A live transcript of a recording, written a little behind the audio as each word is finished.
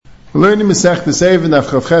We're learning Masechta Seif and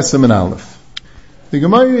Chav Ches and Aleph. The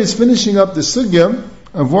Gemara is finishing up the sugya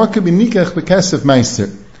of what could be nikach b'kesef meiser.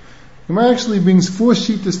 The Gemara actually brings 4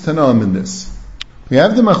 shittas Tanaim in this. We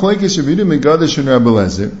have the machlokes Rabbi Yehuda ben Gadash and Rabbi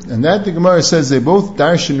Eliezer, and that the Gemara says they both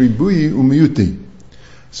darshan ribuyi umiyuti.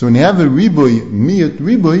 So when you have a ribuy, miyut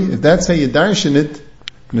ribuy, if that's how you darshan it,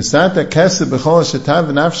 nesata kesef b'chol shetav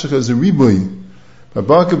v'nafshecha is a ribuy.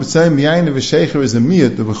 Babaka b'tzayim b'yayin v'shecher is a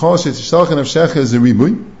miyut, the b'chol shetishalcha nafshecha is a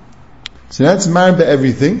ribuy. So that's marba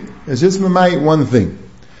everything. It's just mamayit one thing.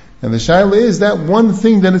 And the shaila is that one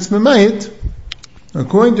thing that it's mamayit,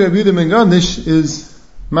 according to Rabbi Yehuda ben Gadash, is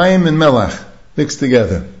mayim and melach mixed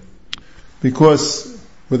together. Because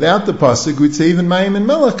without the pasuk, we'd say even mayim and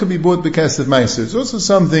melach could be bought b'kesef meiser. It's also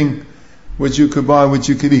something which you could buy, which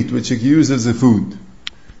you could eat, which you could use as a food,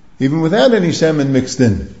 even without any shemen mixed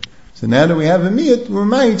in. So now that we have a miyut, we're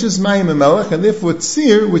mamayit just mayim and melach, and therefore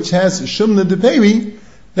tzir, which has shumna deperi,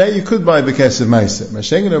 that you could buy b'kesef meiser.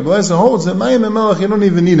 Mashiach Rabbi Eliezer holds that mayim and melach you don't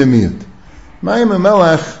even need a miyut. Mayim and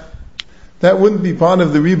melach, that wouldn't be part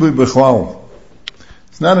of the ribuy b'chlal.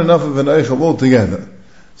 It's not enough of an eichel altogether.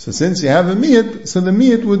 So since you have a miyut, so the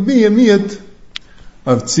miyut would be a miyut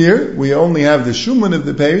of tzir. We only have the shuman of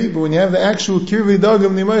the peri, but when you have the actual kirvei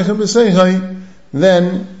dagam nimaychem b'seichai,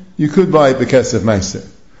 then you could buy b'kesef meiser.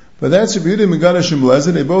 But that's Rabbi Yehuda ben Gadash and Rabbi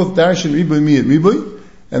Eliezer. They both darshan ribuy miyut ribuy.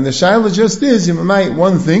 And the shaila just is, you might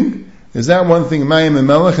one thing, is that one thing mayim and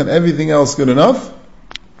melech and everything else good enough?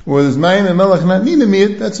 Or does mayim and melech not need a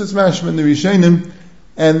miyut? That's what's mashma in the Rishonim,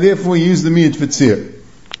 and therefore you use the miyut for tzir.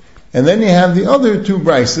 And then you have the other 2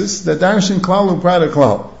 brises, that darshan klal u'prada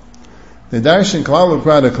klal. The darshan klal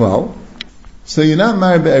u'prada klal. So you're not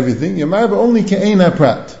marba everything, you're marba only ke'ena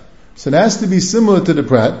prat. So it has to be similar to the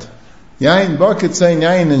prat. Yain baket saying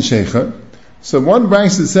yain and shecher. So one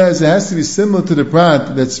brisa says it has to be similar to the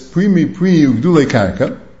prat that's primi pri ugdule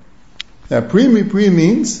karka. Now primi pri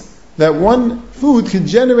means that one food can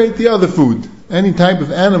generate the other food. Any type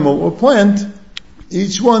of animal or plant,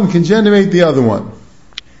 each one can generate the other one.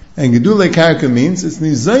 And gedule karka means it's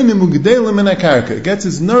nizaynim ugdelim in a karka. It gets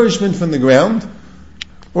its nourishment from the ground,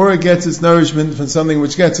 or it gets its nourishment from something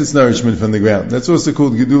which gets its nourishment from the ground. That's also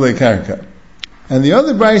called gedule karka. And the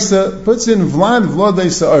other brisa puts in vlad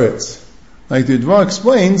vlodei sa'aretz. Like the Dvar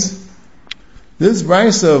explains, this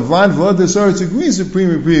brisa of Vlad Vlad Desaretz agrees with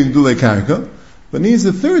Primi Pri Gdulei Karka, but needs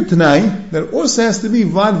a third Tanai that also has to be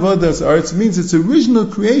Vlad Vlad Desaretz, means its original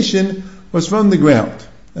creation was from the ground.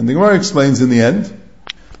 And the Gemara explains in the end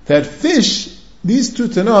that fish, these 2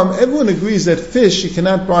 Tanaim, everyone agrees that fish you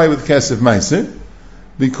cannot buy with Kesef Meiser,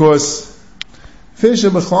 because fish are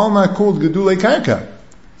b'chlal not called Gdulei Karka.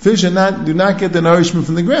 Fish do not get the nourishment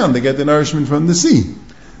from the ground, they get the nourishment from the sea.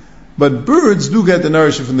 But birds do get the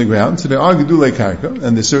nourishment from the ground, so they are gedulei karka,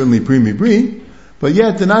 and they're certainly primi bri, but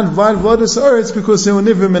yet they're not vlad vladas aretz because they were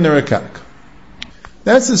nivrim and erekak.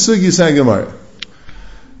 That's the sugi sagamara.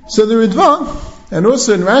 So the Ritva, and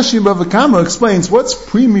also in Rashi Bava Kama explains what's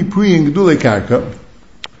primi pri and gedulei karka.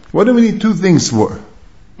 What do we need 2 things for?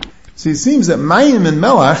 So it seems that mayim and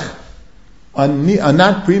melach are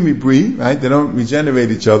not primi pri, right? They don't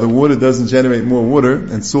regenerate each other. Water doesn't generate more water,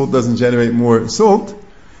 and salt doesn't generate more salt.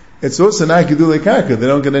 It's also not gedulei karka. They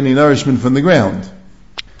don't get any nourishment from the ground.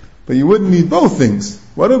 But you wouldn't need both things.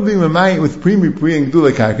 What would be mamayit with primi pri and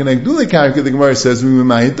gedulei karka? Now gedulei karka, the Gemara says, we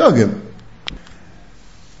mamayit dogim.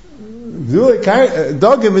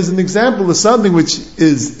 Dogim is an example of something which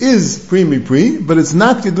is primi pri, but it's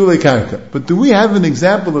not gedulei karka. But do we have an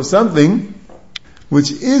example of something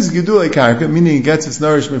which is gedulei karka, meaning it gets its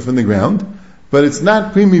nourishment from the ground, but it's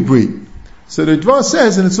not primi pri? So the Dvar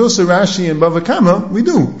says, and it's also Rashi and Bava Kama, we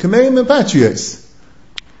do. Kameim and patrias.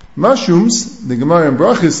 Mushrooms, the Gemara in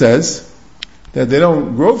Bracha says, that they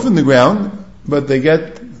don't grow from the ground, but they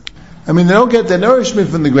don't get their nourishment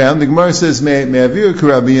from the ground. The Gemara says, me'avir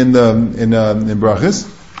karabi in Brachas,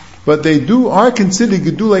 but they are considered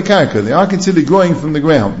gedulei karka. They are considered growing from the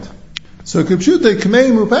ground. So Kipshuta,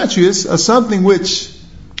 Kameim and patrias are something which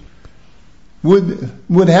would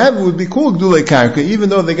be called gedulei karka, even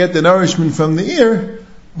though they get the nourishment from the air,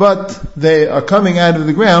 but they are coming out of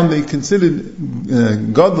the ground. They considered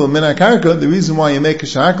gadol min karka. The reason why you make a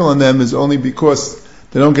shackle on them is only because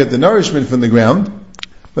they don't get the nourishment from the ground.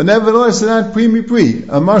 But nevertheless, they're not primi pri.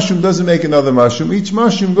 A mushroom doesn't make another mushroom. Each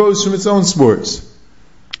mushroom goes from its own spores.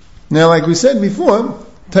 Now, like we said before,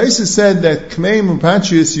 Taisa said that kmeim and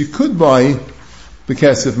patrias you could buy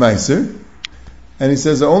b'kesef meiser. And he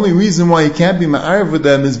says the only reason why you can't be ma'arv with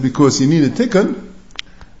them is because you need a tikkun.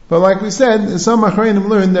 But like we said, some achreinim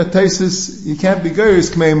learned that taisis, you can't be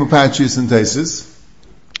geiris kmeim upatrius and taisis.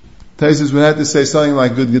 Taisus would have to say something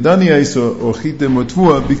like good Gedaniyais or Chitim or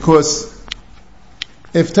Tvua, because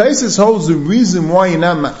if Taisus holds the reason why you're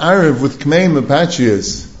not ma'ariv with Kmeim and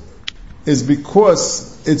Patrias is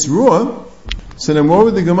because it's Ruah, so then what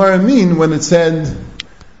would the Gemara mean when it said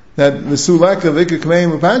that the Sulek of Ikka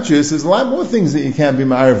Kmeim and Patrias, there's a lot more things that you can't be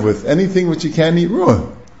ma'ariv with, anything which you can't eat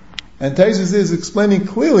Ruah. And Taisus is explaining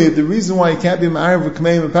clearly that the reason why you can't be ma'ariv with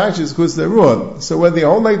Kmeim and Patrias is because they're Ruah. So whether you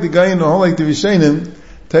hold like the Gayin or hold like the Rishenim,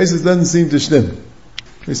 Taisus doesn't seem to shtim.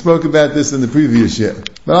 We spoke about this in the previous year.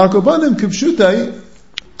 But Al-Kobanim Kibshutai,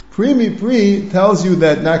 Pri tells you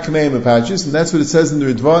that not Kameim Apachis, and that's what it says in the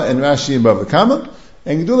Ritva and Rashi and Bava Kama.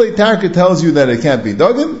 And Gedulei Tarka tells you that it can't be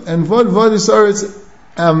Dogim, and Vod Isaretz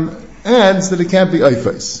adds that it can't be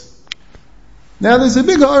Eifais. Now there's a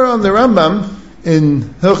big horror on the Rambam in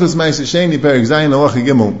Hilchos Ma'aser Sheni Perek Zayin Halacha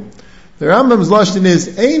Gimel. The Rambam's lashon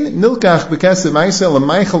is Ein Nilkach B'Kesef Ma'aser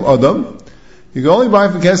L'Meichel Adam. You can only buy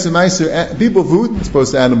for Kesef Ma'aser people food, as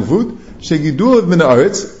opposed to animal food. Shegidulav min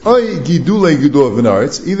haaretz, oy gidulei gidulav min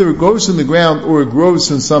haaretz. Either it grows from the ground or it grows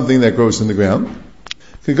from something that grows from the ground.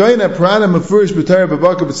 K'goyin ha'prana mefurish b'tayr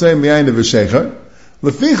b'baka b'tzayim miyayin v'shecher.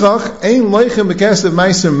 Lefichach ein loichem b'kesef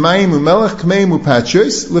ma'aser mayim u'melech k'meim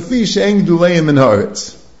u'patros. Lefi she'en giduleim min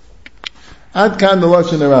haaretz. Ad kan the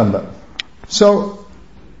lashon Rambam. So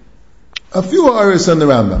a few areas on the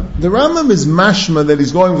Rambam. The Rambam is mashma that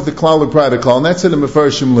he's going with the klal of prada klal, and that's how the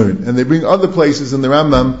Mefarshim learn. And they bring other places in the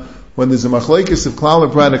Rambam when there's a machlekes of klal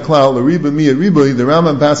of prada klal, the riba miya riba, the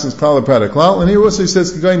Rambam passes klal of prada klal, and here also he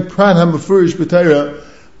says going prad hamafurish b'tayra,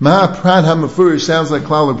 ma prad hamafurish sounds like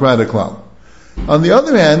klal of prada klal. On the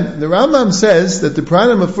other hand, the Rambam says that the prad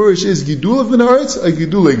hamafurish is gidul of min haaretz or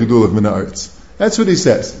gidul of min haaretz. That's what he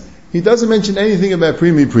says. He doesn't mention anything about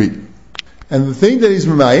pri. And the thing that he's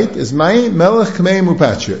remayit is mayim melech k'meim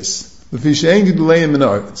u'patros. L'fi she'en giduleim min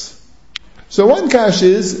haaretz. So one kash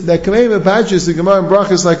is that k'meim u'patros, the Gemara in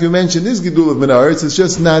Brachos, like we mentioned, is gidul of min haaretz. It's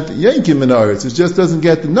just not yankim min haaretz. It just doesn't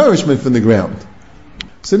get the nourishment from the ground.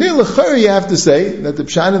 So near l'chari you have to say that the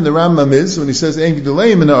pshat in the Rambam is when he says en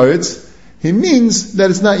giduleim min haaretz, he means that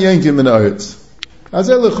it's not yankim min haaretz.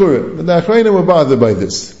 Azeh l'chura, but the achrayim were bothered by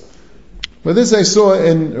this. But this I saw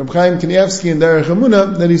in Reb Chaim Kanievsky in Derech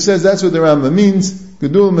Emunah, that he says that's what the Rambam means.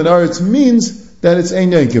 Gedul min haaretz means that it's ein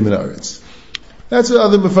yankim min haaretz. That's what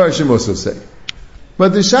other Mefarshim also say.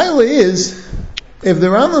 But the shaila is, if the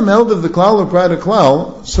Rambam held of the klal or prada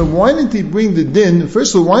klal, so why didn't he bring the din?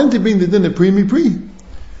 First of all, why didn't he bring the din of pri?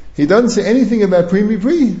 He doesn't say anything about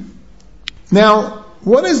pri. Now,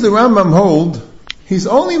 what does the Rambam hold? He's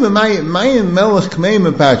only mayim melech k'meim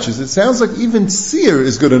and patches. It sounds like even seer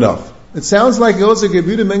is good enough. It sounds like also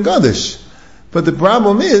Gebudim and Gadish. But the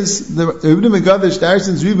problem is, the Gebudim and Gadish,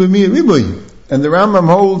 Darshan's Riba Miya Riboy. And the Rambam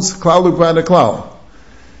holds Klalu Prada Klal.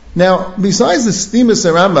 Now, besides the Stimas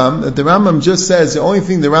Rambam, that the Rambam just says, the only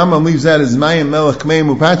thing the Rambam leaves out is Mayim Melech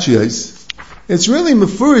Kmeim Upachiyos, it's really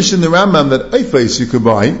mefurish in the Rambam that Eifes you could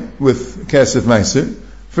buy with Kesef Meiser.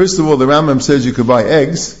 First of all, the Rambam says you could buy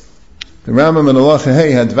eggs. The Rambam in Halacha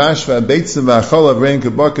Hey had dvash v'abeitzim v'acholav rein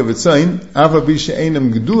kabaka v'tzayin ava bisha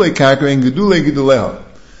einam gedulei kakar and gedulei geduleha.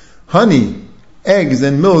 Honey, eggs,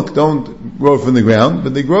 and milk don't grow from the ground,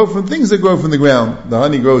 but they grow from things that grow from the ground. The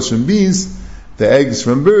honey grows from bees, the eggs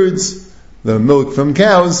from birds, the milk from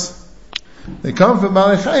cows. They come from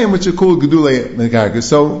Balei Chayim, which are called gedulei kakar.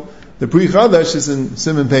 So the Pri Chadash is in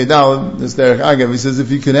Siman Pei Daled. This Derech Agav. He says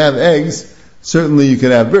if you can have eggs, certainly you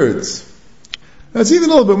can have birds. That's even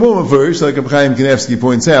a little bit more mafurish, like Reb Chaim Kanievsky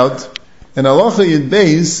points out. In Halacha Yud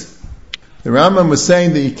Beis, the Rambam was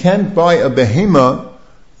saying that you can't buy a behema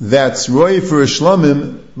that's roy for a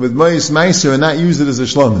shlomim with mois meiser and not use it as a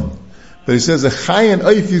shlomim. But he says a chay and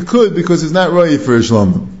oif you could because it's not roy for a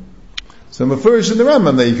shlomim. So mafurish in the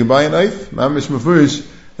Rambam that you can buy an oif, mamish mafurish,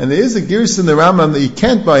 and there is a girs in the Rambam that you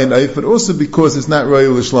can't buy an oif, but also because it's not roy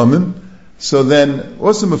l'shlomim. So then,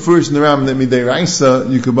 also mafurish in the Rambam that midei raisa,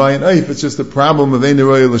 you could buy an oif, it's just a problem of ein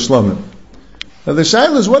roy l'shlomim. Now the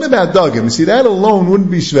shaila is, what about dogim? You see, that alone wouldn't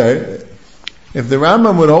be shver. If the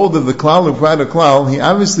Rambam would hold of the klal or prada klal, he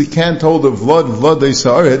obviously can't hold of vlod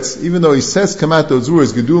sa'aretz, even though he says kamat those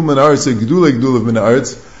words, gedul min haaretz and gedul min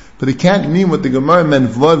haaretz, but he can't mean what the Gemara meant,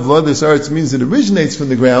 vlod sa'aretz means it originates from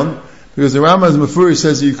the ground, because the Rambam's mafurish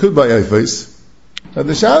says you could buy oifos. Now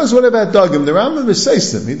the shaila is, what about dogim? The Rambam is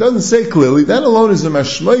seisim. He doesn't say clearly. That alone is a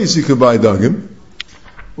mashlois you could buy dogim.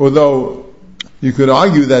 Although you could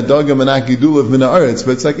argue that dogim are not gidul of min haaretz,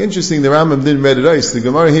 but it's like interesting. The Rambam didn't read it ice. The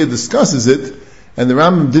Gemara here discusses it, and the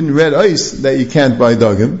Rambam didn't read ice that you can't buy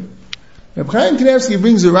dogim. Reb Chaim Kanievsky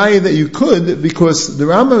brings a raya that you could, because the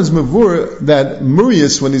Rambam is mavur that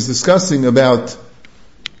murius, when he's discussing about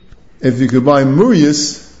if you could buy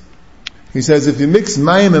murius, He says, if you mix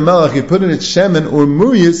mayim and melech, you put in it shemen or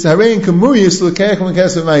murius, harein k'murius l'keich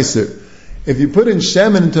l'kesef meiser. If you put in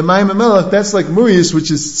shemen into mayim and melech, that's like murius, which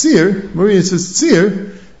is tzir. Murius is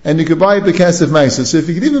tzir, and you could buy it b'kesef meiser. So if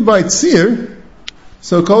you could even buy tzir,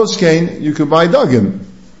 so kol shkein, you could buy dagim.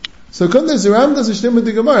 So there's the Ram doesn't stem with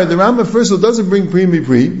the Gemara. The Rambam first of all doesn't bring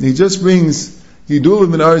pri. He just brings Gidul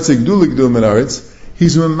min Aretz, Gidul min Aretz.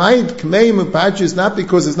 He's Ramayit Kmeim Upachis not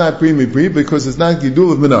because it's not pri, because it's not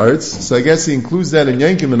Gidul min Aretz. So I guess he includes that in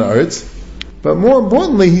Yankim min Aretz. But more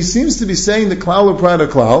importantly, he seems to be saying the Klal or Prada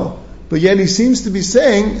Klal, but yet he seems to be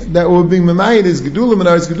saying that what being Mamayit is Gidul min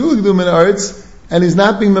Aretz, Gidul min Aretz, and he's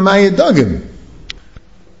not being Mamayit Dagim.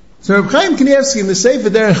 So Reb Chaim Kanievsky in the Sefer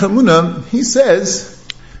Derech Hamuna, he says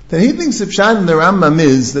that he thinks the Pshat in the Rambam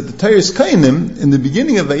is that the Teres Kainim, in the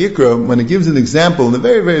beginning of Vayikra, when it gives an example, in the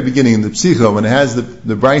very, very beginning, in the Psicho, when it has the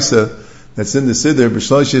Brisa that's in the Siddur,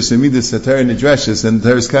 B'Shloshes Amidas Satar Nidreshes, and the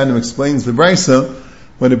Teres Kainim explains the Brisa,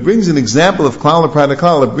 when it brings an example of Klal Prada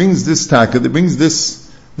Klal, it brings this Taka, it brings this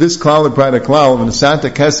Klal Prada Klal, when the Santa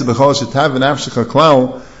Kesef B'Chol Shetav and Avshecha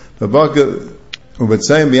Klal, V'Baka,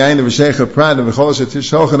 U'Batzayim B'Yayin V'Shecha Prada, V'Chol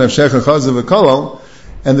Shetishochan Avshecha Chazav V'Kolol,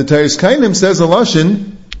 and the Teres Kainim says a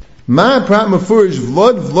Lashon, Ma prat mafurish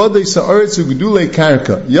vlodei sa'aretz ugdulei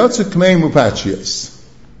karka yatzu kmei mupatrias.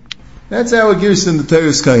 That's how it gives in the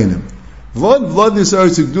Teres Kainim. Vlodei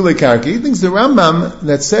sa'aretz ugdulei karka. He thinks the Rambam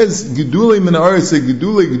that says gdulei min haaretz,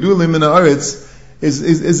 gdulei min haaretz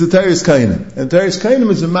is the Teres Kainim. And Teres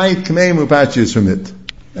Kainim is a ma'it kmei mupatrias from it.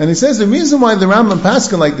 And he says the reason why the Rambam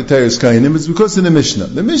paskin like the Teres Kainim is because of the Mishnah.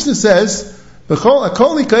 The Mishnah says B'chol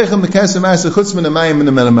akol ikaichem b'kesem asa chutz min hamayim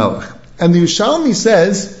min hamelech. And the Yerushalmi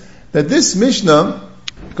says that this Mishnah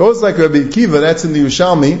goes like Rabbi Akiva, that's in the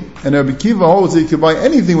Yerushalmi, and Rabbi Akiva holds that you can buy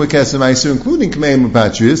anything with Kesem Meiser, including Kmeim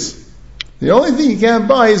Upatrius. The only thing you can't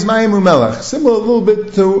buy is Mayim Umelech, similar a little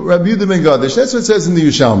bit to Rabbi Yehuda ben Gadish. That's what it says in the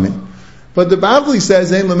Yerushalmi. But the Bavli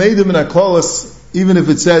says, Ein Lameidim in Aklolis, even if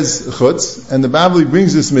it says Chutz, and the Bavli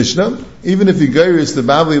brings this Mishnah, even if you geiris the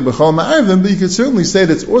Bavli B'chol Ma'arvim, but you could certainly say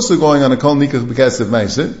that's also going on a Kol Nikach B'Kesef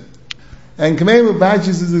Meiser. And Kmeim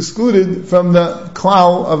Upatrius is excluded from the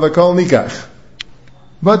klal of a kol nikach.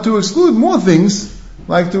 But to exclude more things,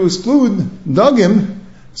 like to exclude dagim,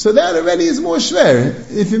 so that already is more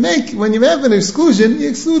shver. When you have an exclusion, you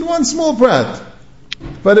exclude one small prat.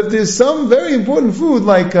 But if there's some very important food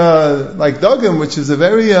like dagim, which is a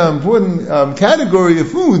very important category of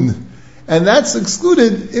food, and that's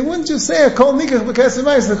excluded, it wouldn't just say a kol nikach b'kesef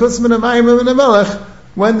meiser chutz min hamayim min hamelech,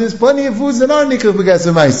 when there's plenty of foods that are nikach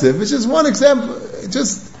b'kesef meiser. It's just one example,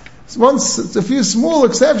 a few small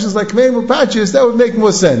exceptions like Kmeim Upatrius, that would make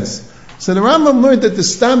more sense. So the Rambam learned that the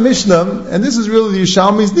Stam Mishnah, and this is really the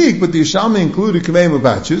Yerushalmi's dik, but the Yerushalmi included Kmeim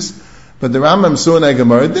Upatrius, but the Rambam saw in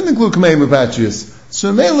Gemara didn't include Kmeim Upatrius.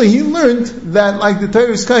 So mainly he learned that like the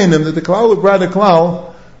Teres Kainim, that the Klal of Brada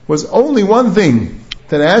Klal was only one thing,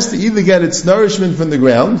 that it has to either get its nourishment from the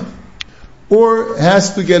ground, or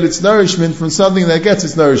has to get its nourishment from something that gets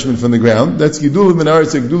its nourishment from the ground. That's Gidul min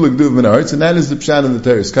Haaretz, Gidul min Haaretz, and that is the Pshat in the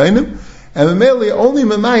Teres Kainim. And mainly only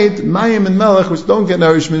Mamayit, Mayim and Melech, which don't get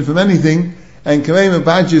nourishment from anything, and Kmeim and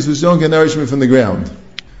Pachis, which don't get nourishment from the ground.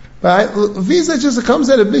 But Visa just comes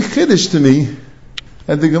at a big chiddush to me,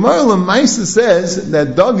 that the Gemara Lamaisa says that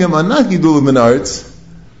Dagim are not Gidul min Haaretz.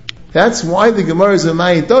 That's why the Gemara is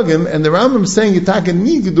Mamayit Dagim, and the Rambam is saying Yitaka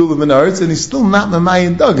need Gidul min Haaretz, and he's still not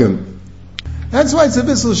Mamayit Dagim. That's why it's a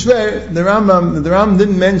bissel shver. The Rambam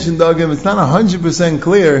didn't mention dagim. It's not 100%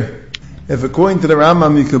 clear if according to the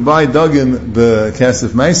Rambam you could buy dagim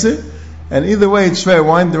b'kesef meiser. And either way it's shver.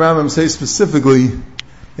 Why did the Rambam say specifically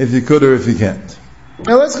if you could or if you can't?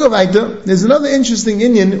 Now let's go weiter. There's another interesting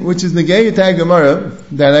inyan which is negayat Gemara,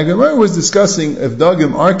 that Gemara was discussing if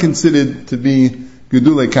dagim are considered to be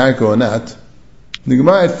gedulei karka or not. The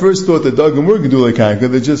Gemara at first thought that dagim were gedulei karka.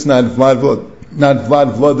 They're just not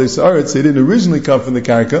vlodei sa'aretz. They didn't originally come from the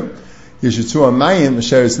karka. Yeshitzu amayim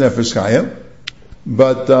sheretz nefesh chaya,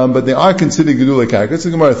 but they are considered gedulei karka. That's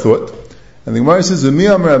the Gemara thought. And the Gemara says, "V'mi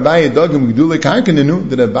amar Abaye dagim gedulei karka ninu."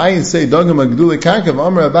 Did Abaye say dagim are gedulei karka?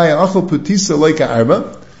 V'amar Abaye achol putisa loika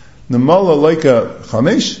arba, nemala loika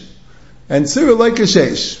chamesh, and sira loika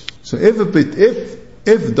sheish. So if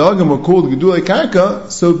dagim are called gedulei karka,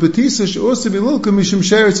 so putisa should also be lilka mishum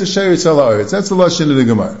sheretz al haaretz. That's the lashon of the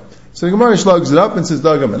Gemara. So the Gemara slugs it up and says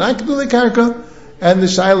dagam are not gedulei karka, and the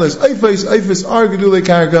shaila is eifes are gedulei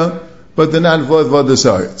karka, but they're not vlodei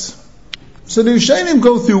sa'aretz. So the Rishonim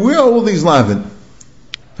go through, where are all these lavin?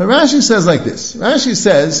 But Rashi says like this. Rashi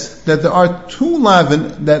says that there are two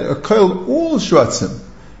lavin that occur all shratzim.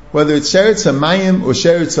 Whether it's sheretz hamayim, or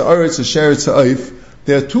sheretz haaretz, or sheretz ha'oif,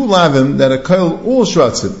 there are two lavin that occur all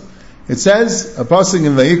shratzim. It says, a pasuk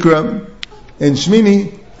in Vayikra, in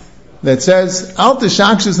Shmini, that says, Al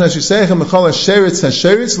teshakshus nashisechem mechol hasheretz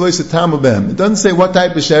hasheretz lo yisatamu behem. It doesn't say what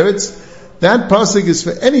type of sheretz. That pasuk is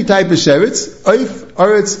for any type of sheretz, oif,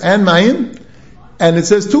 oretz, and mayim, and it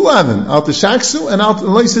says 2 lavin, al teshaksu and al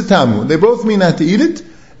lo yisatamu. They both mean not to eat it,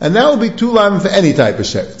 and that will be 2 lavin for any type of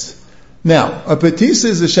sheretz. Now, a petisa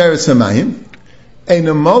is a sheretz hamayim, a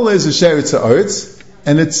namola is a sheretz ha'oretz,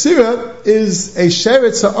 and a tzira is a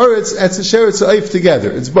sheretz ha'oretz, that's a sheretz ha'oif together.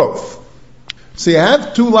 It's both. So you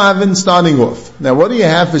have 2 lavin starting off. Now what do you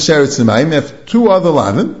have for sheretz hamayim? You have 2 other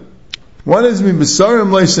lavin. One is mibesarim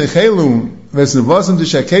lo'isechelu v'esnevasim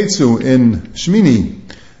t'shaketzu in Shmini,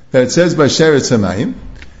 that it says by sheretz hamayim.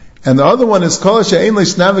 And the other one is kol she'ein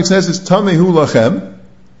le'shnavik says it's tamehu lachem,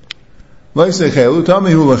 lo'isechelu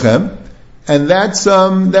tamehu lachem, and that's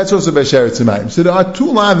also by sheretz hamayim. So there are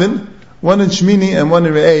 2 lavin, one in Shmini and one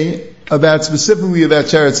in Re'eh, specifically about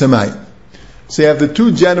sheretz hamayim. So you have the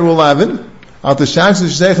 2 general lavin, 2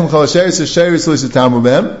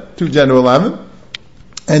 general lavin,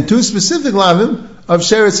 and 2 specific lavin of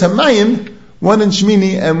sheretz hamayim, one in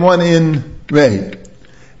Shmini and one in Re'eh.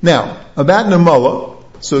 Now, about Namola,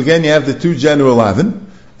 so again you have the 2 general lavin,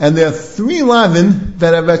 and there are 3 lavin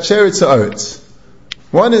that are about sheretz ha'oretz.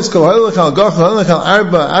 One is kol halach al gach halach al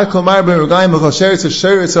arba akol marba ragayim kol sheretz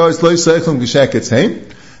sheretz ha'oretz lo yisaychum g'sheketz heim.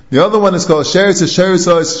 The other one is called sheretz sheretz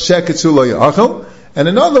ha'oretz sheketzu lo yachal. And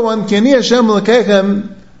another one, K'ani Hashem l'kechem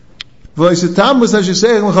v'loisetamus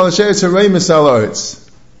hashisechem l'chal sheretz harei misal ha'oretz.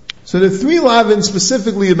 So the 3 lavin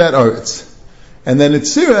specifically about Oretz. And then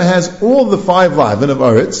Itzira has all the 5 lavin of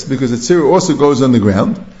Oretz, because Itzira also goes on the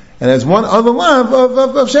ground, and has one other lav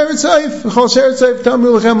of Sheretz Haif, Chol Sheretz Haif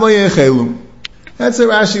Tamu Lechem Lo Yechelu. That's how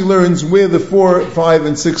Rashi learns where the 4, 5,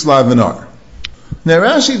 and 6 lavin are. Now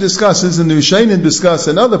Rashi discusses, and the Rishonim discuss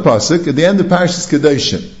another pasuk at the end of Parashas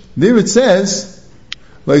Kedoshim. There it says,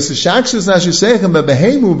 why isn't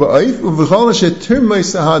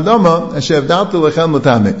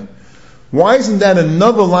that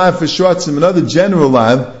another lav for shratzim, another general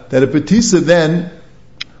lav, that a petisa then,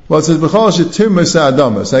 it says,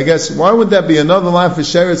 so I guess, why would that be another lav for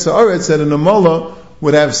sheretz ha'oretz that a namola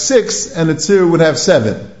would have 6 and a tzir would have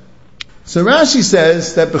 7? So Rashi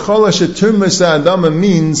says that b'chol she'tir mesa'adama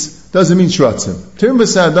doesn't mean shratzim. Tir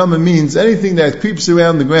mesa'adama means anything that creeps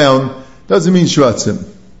around the ground, doesn't mean shratzim.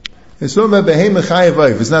 It's talking about behemah chayav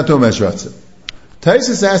oif. It's not talking about shratzim.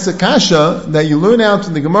 Taisus asks a kasha that you learn out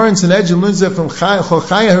in the Gemara in Sanhedrin, learns that from chol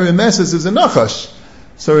chaya harimesis is a nachash.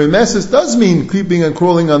 So harimesis does mean creeping and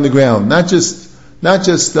crawling on the ground, not just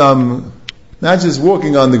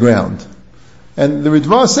walking on the ground. And the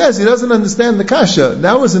Ritva says he doesn't understand the kasha.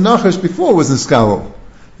 That was a nachash before it was niskalo.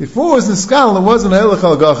 Before it was niskalo, it wasn't a helach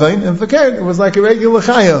al gachain, and fakir, it was like a regular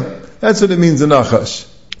chaya. That's what it means, a nachash.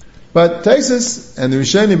 But Taisus and the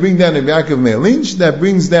Rishonim bring down Rabbi Yaakov Meir Lynch, that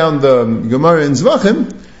brings down the Gemara in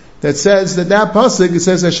Zvachim, that says that pasuk, it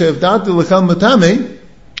says, Asher v'da'ata l'chal matame,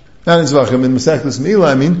 not in Zvachim, in Masechtas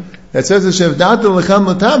Meila, that says, Asher v'da'ata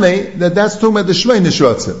l'chal matame, that's talking about the Shmei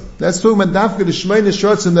Neshrotzim. That's talking about dafka the Shmei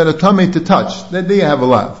Neshrotzim that are tamei to touch. Then there you have a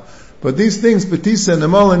lav. But these things, Petisa and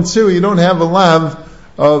Namol and Tziri, you don't have a lav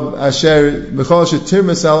of Asher b'chol she'tir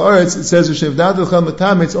mesal oretz. It says, Asher v'da'ata l'chal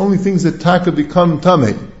matame, it's only things that taka become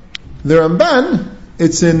tamei. The Ramban,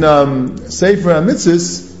 it's in Sefer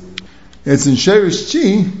HaMitzvos, it's in Sherish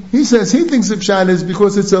Chi, he says he thinks the pshat is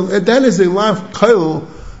because that is a lav kol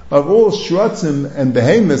of all shratzim and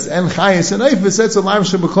behemoths and chayes and eifus, that's a lav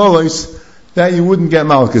shebecholos that you wouldn't get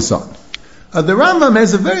malchus on. The Rambam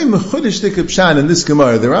has a very mechudishtik pshat in this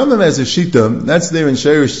Gemara. The Rambam has a shita, that's there in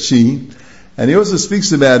Sherish Chi, and he also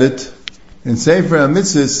speaks about it in Sefer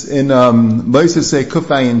HaMitzvos in Loisasei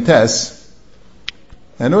Kufayin Tes,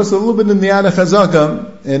 and also a little bit in the Yad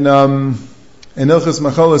HaChazaka in Ilchas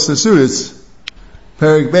Machalas Asuris,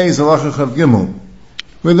 Perek Beis Halacha Chav Gimel.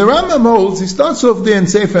 When the Rambam holds, he starts off there in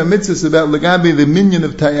Sefer HaMitzvos about Lagabi, the minion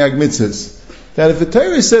of Taryag Mitzvahs, that if the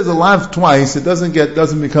Torah says a lav twice, it doesn't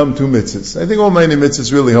become 2 mitzvahs. I think all many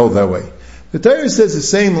mitzvahs really hold that way. The Torah says the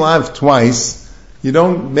same lav twice, you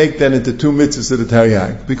don't make that into 2 mitzvahs of the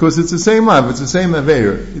Taryag, because it's the same lav, it's the same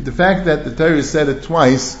aveir. The fact that the Torah said it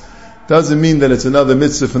twice doesn't mean that it's another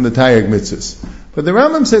mitzvah from the Taryag mitzvahs. But the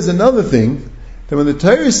Rambam says another thing, that when the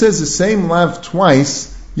Torah says the same lav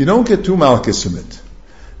twice, you don't get 2 malchus from it.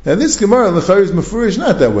 Now this Gemara l'chayr is mefurish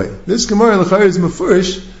not that way. This Gemara l'chayr is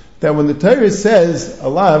mefurish that when the Torah says a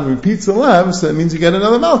lav, repeats a lav, so that means you get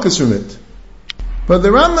another malchus from it. But the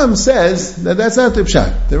Rambam says that that's not the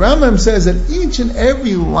pshat. The Rambam says that each and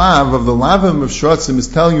every lav of the lavim of shratzim is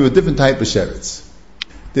telling you a different type of sheretz.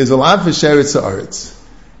 There's a lav for sheretz ha'aretz,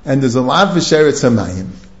 and there's a lav for sheretz hamayim.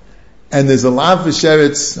 and there's a lav for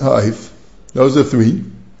sheretz ha'if. Those are three.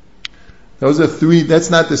 That's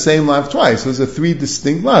not the same lav twice. Those are three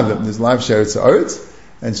distinct lavim. There's lav sheretz ha'aretz,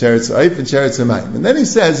 and sheretz ha'if, and sheretz ha'mayim. And then he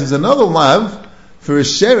says there's another lav for a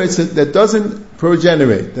sheretz that doesn't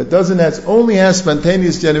progenerate, that only has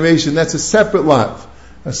spontaneous generation. That's a separate lav.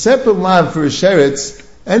 A separate lav for a sheretz,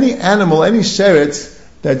 any animal, any sheretz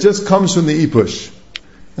that just comes from the ipush.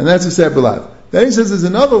 And that's a separate lav. Then he says there's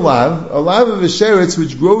another lav, a lav of a sheretz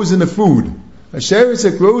which grows in a food. A sheretz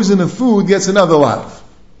that grows in a food gets another lav.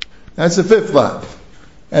 That's the fifth lav.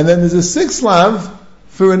 And then there's a sixth lav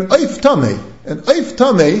for an oif tameh. An oif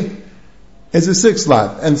tameh is a sixth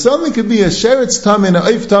lav. And something could be a sheretz tameh and an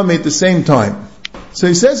oif tameh at the same time. So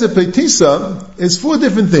he says a petisa is four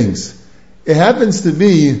different things. It happens to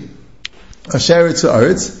be a sheretz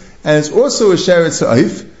ha'aretz, and it's also a sheretz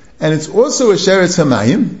ha'if, and it's also a sheretz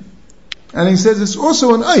ha'mayim, and he says it's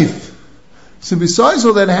also an oif. So besides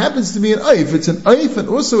all that, it happens to be an oif. It's an oif and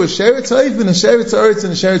also a sheretz ha'if and a sheretz ha'aretz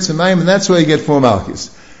and a sheretz ha'mayim, and that's why you get four malchus.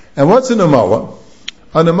 And what's an amala?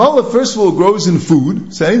 An amala, first of all, grows in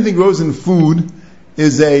food. So anything grows in food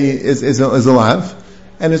is a lav.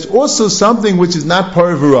 And it's also something which is not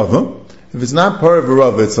part of a rava. If it's not part of a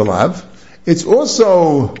rava, it's a lav. It's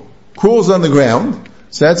also crawls on the ground,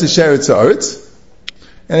 so that's a sheretz ha'aretz.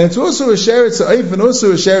 And it's also a sheretz ha'if and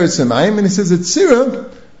also a sheretz ha'mayim. And he says that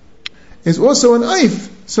tzira is also an oif,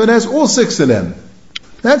 so it has all six of them.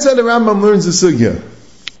 That's how the Rambam learns the sugya.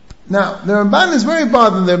 Now, the Ramban is very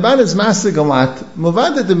bothered. The Ramban is masig a lot.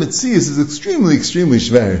 Milvad that the Metzias is extremely, extremely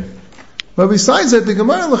shver. But besides that, the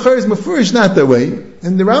Gemara L'char is mafurish not that way.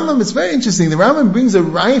 And the Rambam, it's very interesting. The Rambam brings a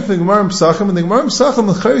raya for the Gemara Pesachim, and the Gemara Pesachim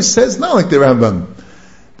L'char says not like the Rambam.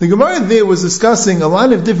 The Gemara there was discussing a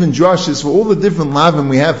lot of different drushes for all the different lavim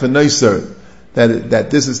we have for Neusar. That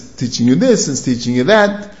this is teaching you this, and it's teaching you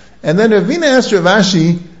that. And then Ravina asked Rav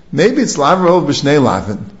Ashi, maybe it's lavrol b'shnei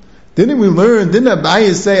lavin. Didn't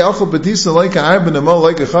Abaye say, Achal Batisa like a arba namo,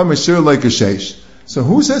 like a cham, shir like a sheish? So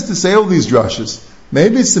who says to say all these drushes?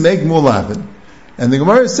 Maybe it's to make more lavin. And the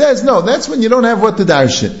Gemara says, no, that's when you don't have what to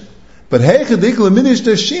darshan. But hey chadik leminish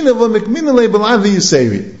darshina v'mekmina le b'lavi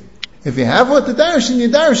yiseri. If you have what to darshan, you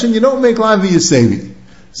don't make lavi yiseri.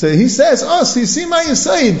 So he says, so you see my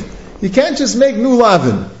yisaid, you can't just make new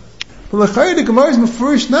lavin. But the Gemara is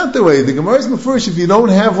mafurish not the way. The Gemara is mafurish if you don't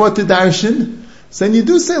have what to darshan, so then you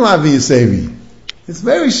do say lavi yiseri. It's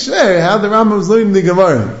very shver how the Rambam was learning the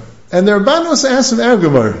Gemara. And the Ramban also asks from our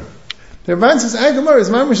Gemara. The Ramban says our Gemara is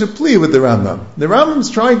mamish a plea with the Rambam. The Rambam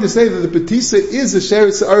is trying to say that the petisa is the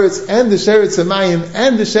sheretz ha'aretz and the sheretz ha'mayim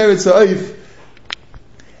and the sheretz ha'if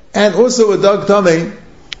and also a dog tameh.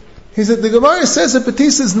 He said the Gemara says that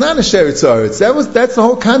petisa is not a sheretz ha'aretz. That's the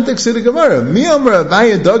whole context of the Gemara. Mi amar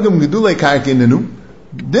Abaye dogim gedulei karkinenu.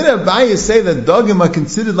 Did Abaye say that dogim are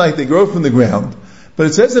considered like they grow from the ground? But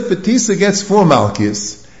it says that petisa gets four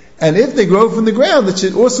malchus. And if they grow from the ground, it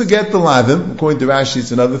should also get the lavim, according to Rashi,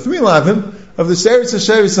 it's another three lavim, of the sheretz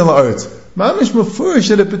ha'sheretz ha'aretz. Mamish mafurish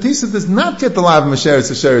that a petisa does not get the lavim of sheretz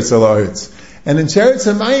ha'sheretz ha'aretz. And in sheretz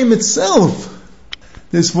ha'mayim itself,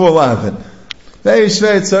 there's four lavim. Very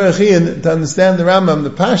shver tzarachian, to understand the Rambam,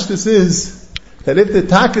 the pashtus is that if the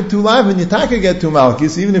taka two lavim, you taka get two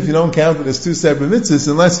malchus, even if you don't count it as two separate mitzvahs,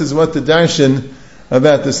 unless it's what the darshan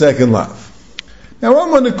about the second lav. Now,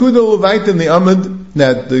 one more nekuda levait in the Amud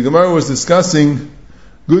that the Gemara was discussing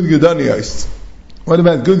good gedaniyos. What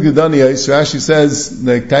about good gedaniyos? Rashi says,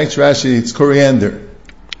 like Taich Rashi, it's coriander.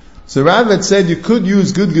 So Rav had said you could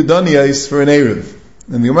use good gedaniyos for an erev.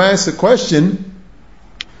 And the Gemara asks a question,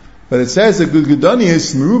 but it says that good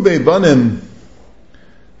gedaniyos merube banim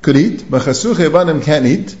could eat, but chasuche banim can't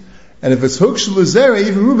eat. And if it's hukshul zera,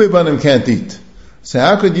 even merube banim can't eat. So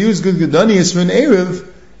how could you use good gedaniyos for an erev?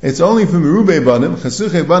 It's only from Merubei Banim.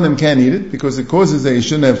 Chasuche Banim can't eat it because it causes that you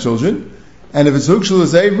shouldn't have children. And if it's Hukshul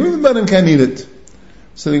Azay, Merubei Banim can't eat it.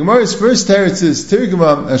 So the Gemara's first teretz is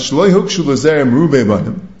Tirgama Ashloi Hukshul Azay Merubei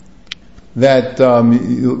Banim. That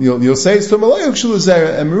you'll say it's Tomaloi Hukshul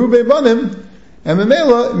Azay and Merubei Banim, and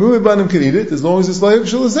Memela Merubei Banim can eat it as long as it's Loi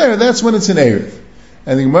Hukshul Azay. That's when it's an Erev.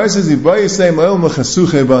 And the Gemara says Ibai say Ma'il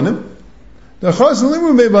Machasuche Banim. The Chaz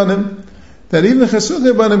Merubei Banim. That even the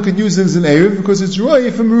Chasuche Banim could use it as an Erev because it's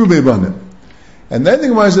Roy from Merubei Banim. And then the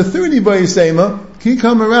Gemara is a third Ibai Yisema, Ki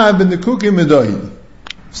Kamarab in the Kukim Medoyi.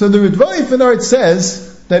 So the Ritvayi Fenart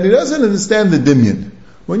says that he doesn't understand the Dimyan.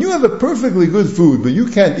 When you have a perfectly good food, but you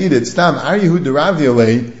can't eat it, Stam Aryehu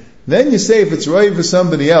Deraviole, then you say if it's Roy for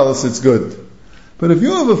somebody else, it's good. But if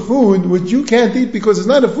you have a food which you can't eat because it's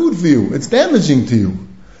not a food for you, it's damaging to you.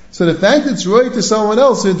 So the fact that it's Roy to someone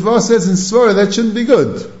else, Ritva says in Svara, that shouldn't be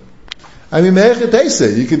good. I mean,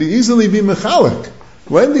 you could easily be mechalik.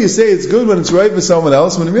 When do you say it's good when it's right for someone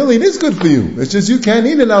else, when really it is good for you? It's just you can't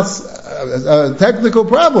eat it, a technical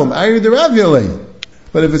problem.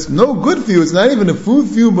 But if it's no good for you, it's not even a food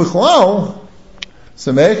for you, b'chlal,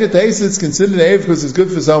 so me'echet taste it's considered erev because it's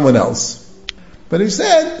good for someone else. But he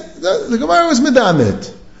said, the Gemara was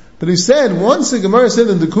medamit. But he said, once the Gemara said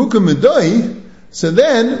in the kuka medoi, so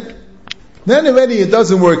then already it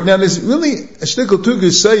doesn't work. Now there's really a shtickle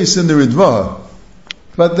tukish sayis in the Ritva.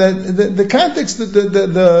 But the context,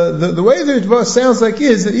 the way the Ritva sounds like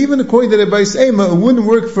is that even according to the Bais Ema, it wouldn't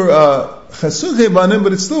work for Chasuche Banim,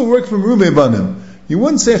 but it still worked for Merube Banim. You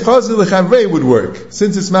wouldn't say Chazil L'Chavrei would work.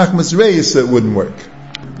 Since it's Machmas Reis, it wouldn't work.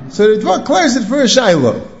 So the Ritva clears it for a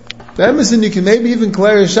Shaila. The Emerson, you can maybe even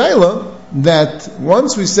clear a Shaila that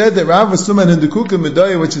once we said that Rav was Suman in the Kuka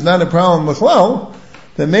Medaya, which is not a problem M'chlal,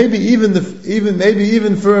 then maybe even for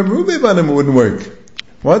a Merube Banim it wouldn't work.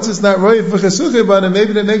 Once it's not right for Chasuche Banim,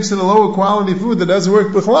 maybe that makes it a lower quality food that doesn't work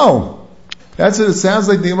b'chlal. That's what it sounds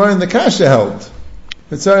like the Gemara in the Kasha held.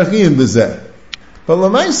 It's Arachiyim b'zeh. But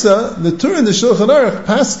Lamaisa, the Torah in the Shulchan Aruch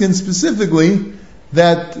paskin specifically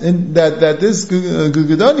that this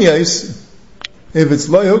Gugudanias, if it's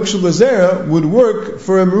Lo Yokshul Lazera, would work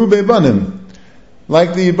for a Merube Banim,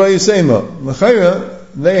 like the Yibayisema. L'chayra,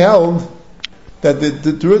 they held that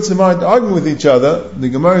the Terutzim aren't arguing with each other. The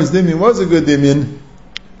Gemara's Dimyan was a good Dimyan,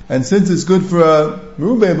 and since it's good for a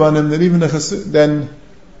Merube Banim, that even then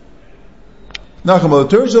Nachama,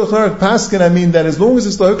 the Torah Shulchan Aruch paskin, I mean that as long as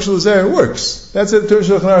it's Lo Yokshul Lazera, it works. That's what the Torah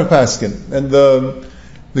Shulchan Aruch paskin. And the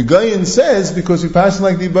Gayan says, because we pass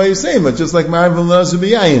like the Yibayisema, just like Marav al-Nazu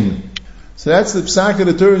b'yayin. So that's the psak of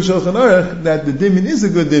the Torah and Shulchan Aruch, that the Dimin is a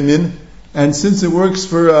good Dimin, and since it works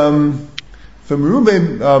for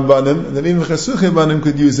Merube Banim, then even Chasuche Banim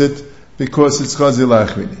could use it, because it's Chazil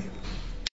Achrini.